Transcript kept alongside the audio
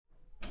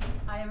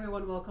Hi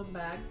everyone, welcome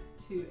back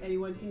to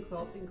Anyone Can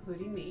Quilt,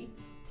 including me.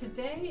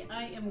 Today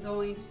I am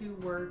going to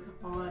work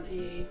on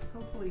a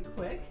hopefully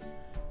quick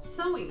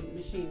sewing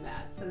machine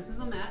mat. So this is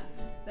a mat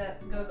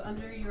that goes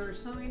under your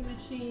sewing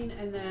machine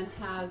and then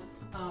has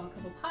a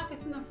couple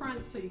pockets in the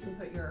front so you can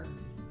put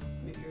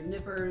maybe your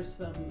nippers,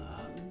 some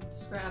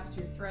scraps,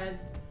 your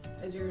threads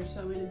as you're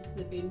sewing and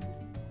snipping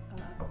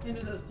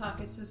into those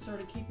pockets to sort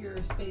of keep your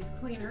space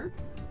cleaner.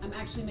 I'm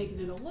actually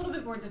making it a little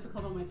bit more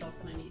difficult on myself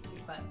than I need to,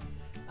 but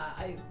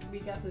we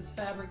got this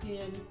fabric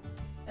in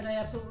and I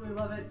absolutely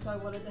love it, so I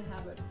wanted to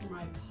have it for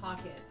my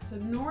pocket. So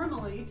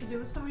normally to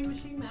do a sewing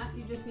machine mat,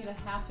 you just need a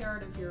 ½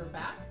 yard of your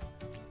back,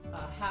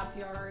 a ½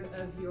 yard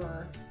of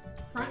your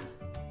front,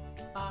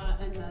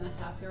 and then a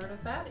 ½ yard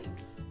of batting.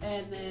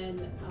 And then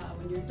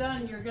when you're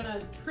done, you're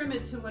gonna trim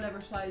it to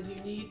whatever size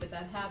you need, but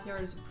that ½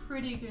 yard is a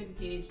pretty good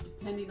gauge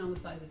depending on the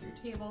size of your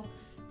table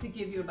to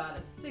give you about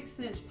a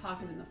 6-inch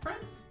pocket in the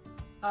front.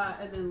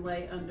 And then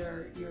lay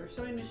under your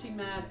sewing machine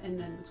mat. And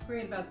then what's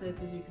great about this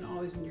is you can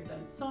always, when you're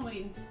done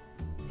sewing,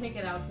 take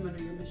it out from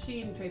under your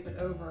machine, drape it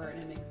over,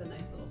 and it makes a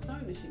nice little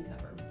sewing machine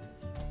cover.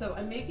 So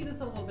I'm making this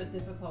a little bit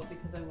difficult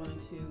because I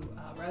wanted to,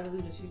 rather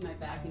than just use my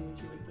backing,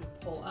 which you would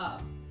pull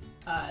up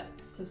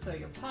to sew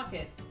your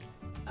pockets,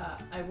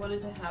 I wanted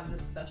to have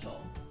this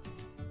special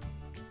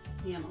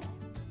panel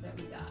that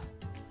we got.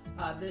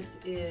 This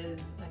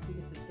is, I think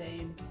it's a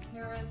day in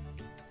Paris.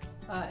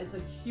 It's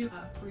a cute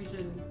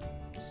Parisian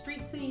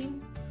street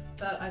scene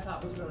that I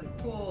thought was really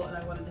cool, and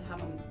I wanted to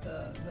have on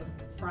the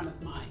front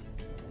of my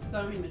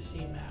sewing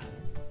machine mat.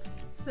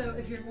 So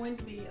if you're going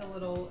to be a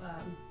little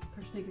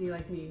persnickety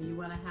like me and you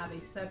want to have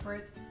a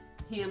separate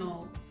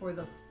panel for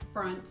the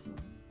front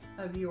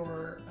of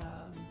your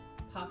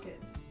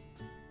pocket,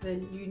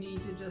 then you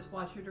need to just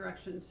watch your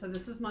directions. So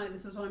this is what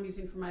I'm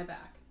using for my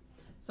back.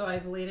 So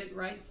I've laid it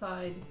right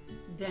side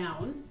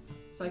down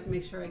so I can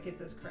make sure I get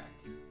this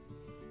correct.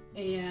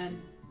 And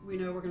we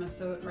know we're going to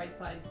sew it right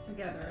sides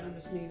together, and I'm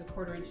just going to use a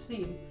 1/4 inch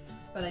seam.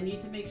 But I need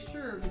to make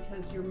sure,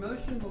 because your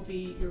motion will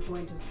be you're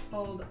going to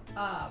fold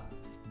up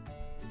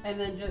and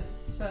then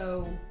just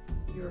sew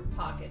your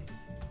pockets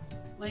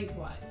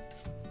lengthwise.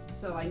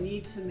 So I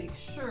need to make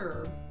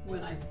sure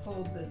when I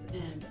fold this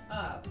end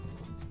up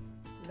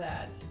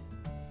that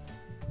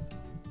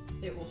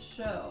it will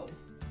show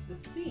the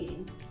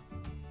seam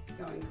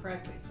going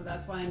correctly. So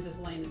that's why I'm just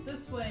laying it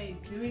this way,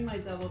 doing my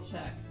double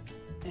check,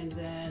 and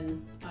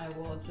then I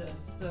will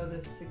just sew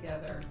this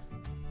together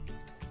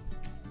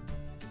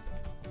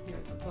here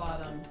at the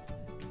bottom,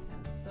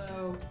 and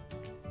sew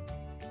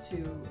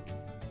to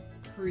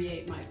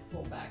create my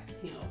full back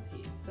panel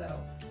piece.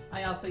 So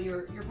I also,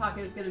 your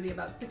pocket is going to be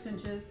about 6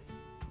 inches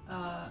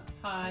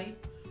high,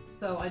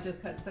 so I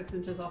just cut 6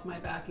 inches off my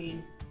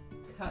backing,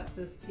 cut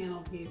this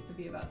panel piece to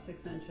be about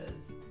 6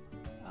 inches,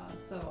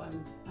 so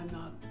I'm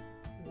not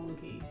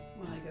wonky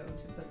when I go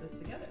to put this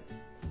together.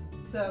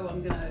 So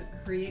I'm going to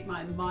create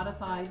my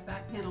modified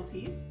back panel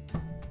piece,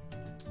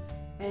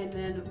 and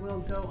then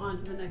we'll go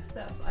on to the next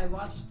steps. I've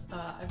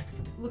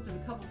looked at a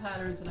couple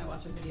patterns, and I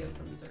watched a video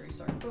from Missouri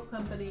Star Quilt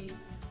Company.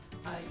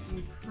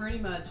 I'm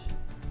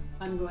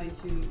going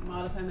to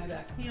modify my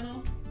back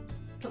panel,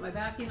 put my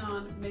backing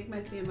on, make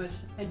my sandwich,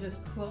 and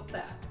just quilt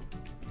that.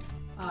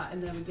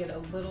 And then we get a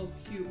little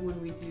cute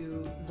when we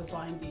do the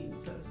binding,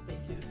 so stay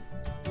tuned.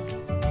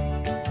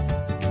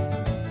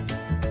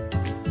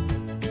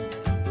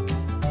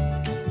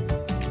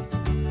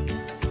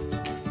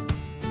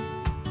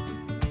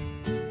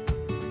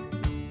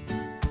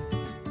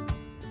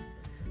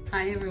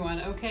 Hi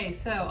everyone. Okay,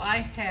 so I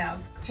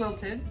have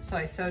quilted, so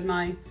I sewed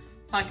my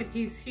pocket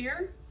piece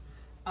here,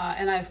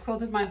 and I've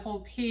quilted my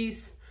whole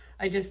piece.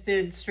 I just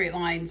did straight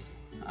lines,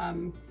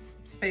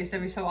 spaced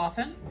every so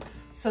often.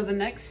 So the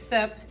next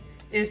step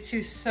is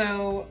to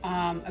sew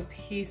a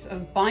piece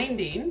of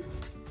binding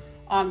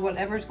on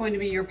whatever's going to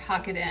be your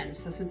pocket end.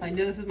 So since I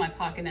know this is my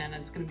pocket end,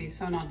 it's going to be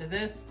sewn onto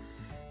this.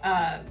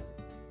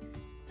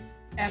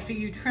 After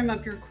you trim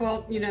up your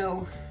quilt, you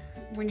know,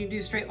 when you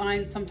do straight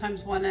lines,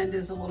 sometimes one end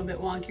is a little bit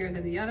wonkier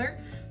than the other.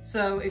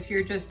 So if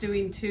you're just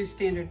doing 2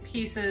 standard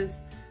pieces,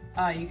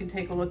 you can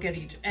take a look at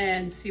each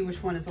end, see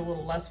which one is a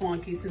little less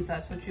wonky, since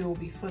that's what you will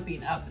be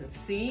flipping up and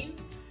seeing,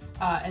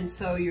 and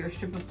sew your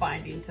strip of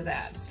binding to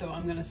that. So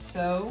I'm going to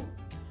sew,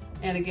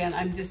 and again,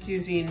 I'm just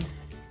using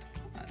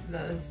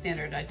the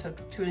standard. I took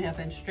 2.5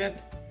 inch strip,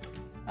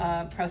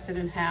 pressed it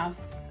in half,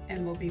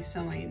 and we'll be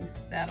sewing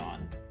that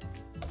on.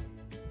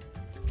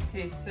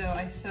 Okay, so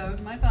I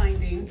sewed my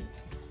binding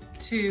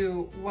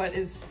to what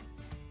is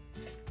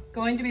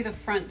going to be the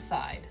front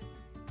side,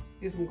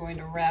 because I'm going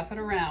to wrap it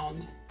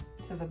around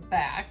to the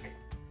back,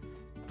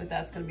 but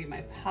that's going to be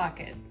my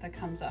pocket that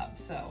comes up.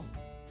 So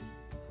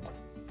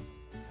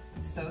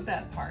sew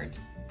that part.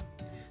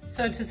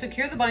 So to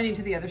secure the binding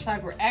to the other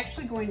side, we're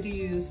actually going to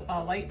use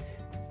a light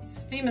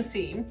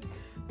Steam-A-Seam,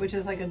 which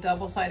is like a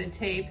double-sided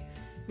tape.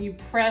 You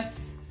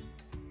press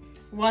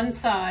one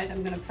side.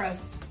 I'm going to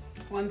press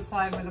one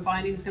side where the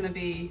binding is going to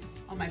be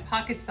on my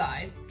pocket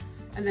side,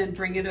 and then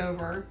bring it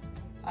over,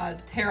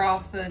 tear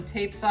off the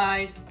tape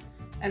side,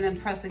 and then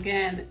press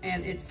again,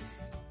 and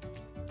it's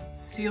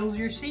seals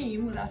your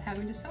seam without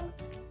having to sew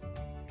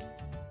it.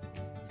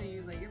 So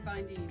you lay your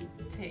binding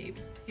tape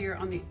here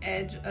on the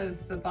edge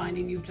of the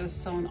binding you've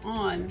just sewn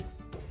on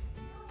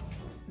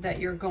that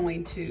you're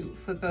going to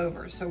flip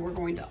over. So we're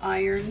going to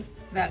iron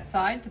that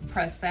side to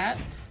press that,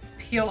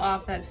 peel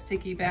off that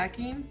sticky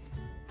backing,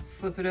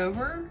 flip it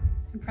over,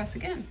 and press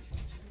again.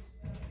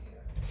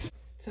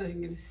 So as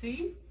you can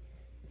see,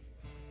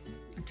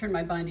 I turned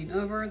my binding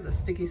over. The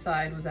sticky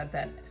side was at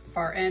that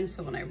far end,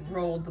 so when I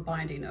rolled the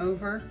binding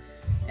over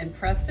and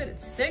pressed it,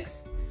 it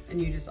sticks, and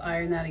you just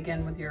iron that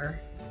again with your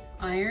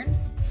iron,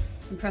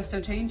 and presto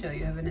changeo,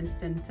 you have an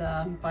instant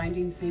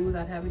binding seam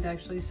without having to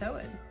actually sew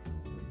it.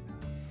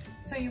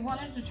 So you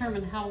want to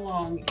determine how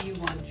long you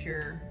want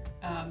your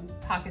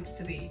pockets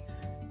to be.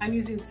 I'm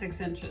using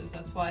 6 inches.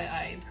 That's why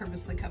I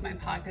purposely cut my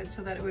pocket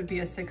so that it would be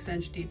a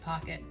 6-inch deep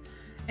pocket.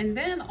 And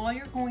then all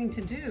you're going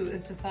to do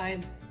is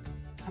decide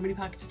how many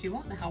pockets do you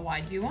want and how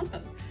wide do you want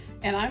them.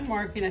 And I'm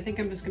marking, I think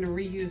I'm just going to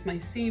reuse my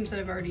seams that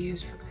I've already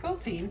used for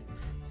quilting.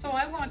 So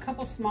I want a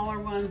couple smaller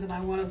ones and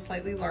I want a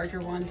slightly larger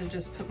one to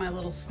just put my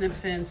little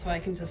snips in so I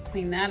can just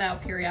clean that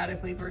out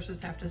periodically versus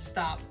have to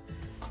stop.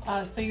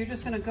 So you're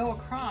just going to go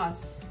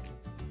across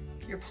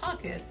your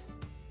pocket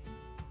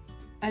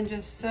and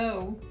just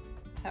sew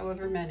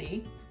however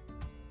many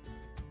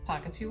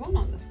pockets you want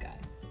on this guy.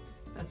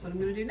 That's what I'm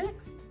going to do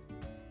next.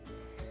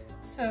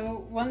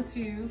 So once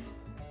you've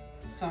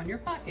sewn your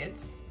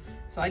pockets,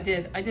 so I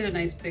did a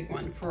nice big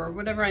one for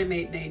whatever I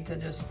made to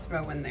just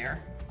throw in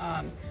there.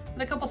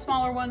 With a couple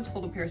smaller ones,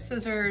 hold a pair of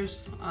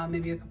scissors,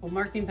 maybe a couple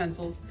marking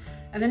pencils,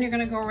 and then you're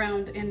going to go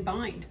around and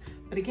bind.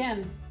 But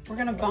again, we're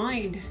going to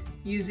bind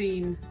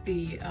using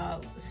the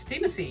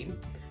Steam-A-Seam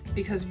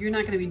because you're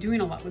not going to be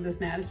doing a lot with this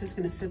mat. It's just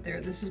going to sit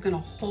there. This is going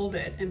to hold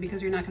it, and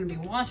because you're not going to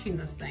be washing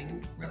this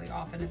thing really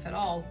often, if at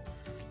all,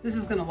 this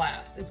is going to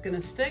last. It's going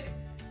to stick,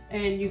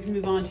 and you can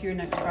move on to your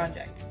next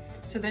project.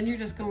 So then you're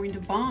just going to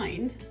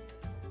bind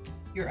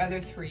your other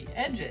 3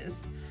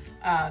 edges.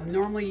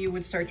 Normally you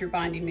would start your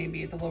binding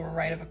maybe at the lower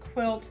right of a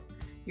quilt.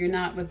 You're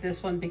not with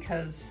this one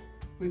because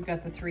we've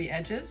got the 3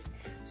 edges.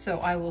 So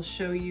I will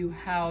show you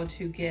how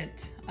to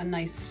get a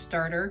nice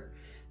starter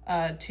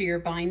to your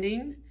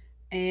binding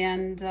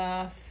and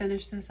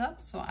finish this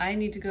up. So I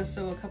need to go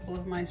sew a couple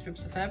of my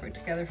strips of fabric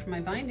together for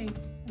my binding,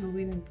 and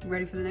we'll be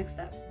ready for the next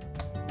step.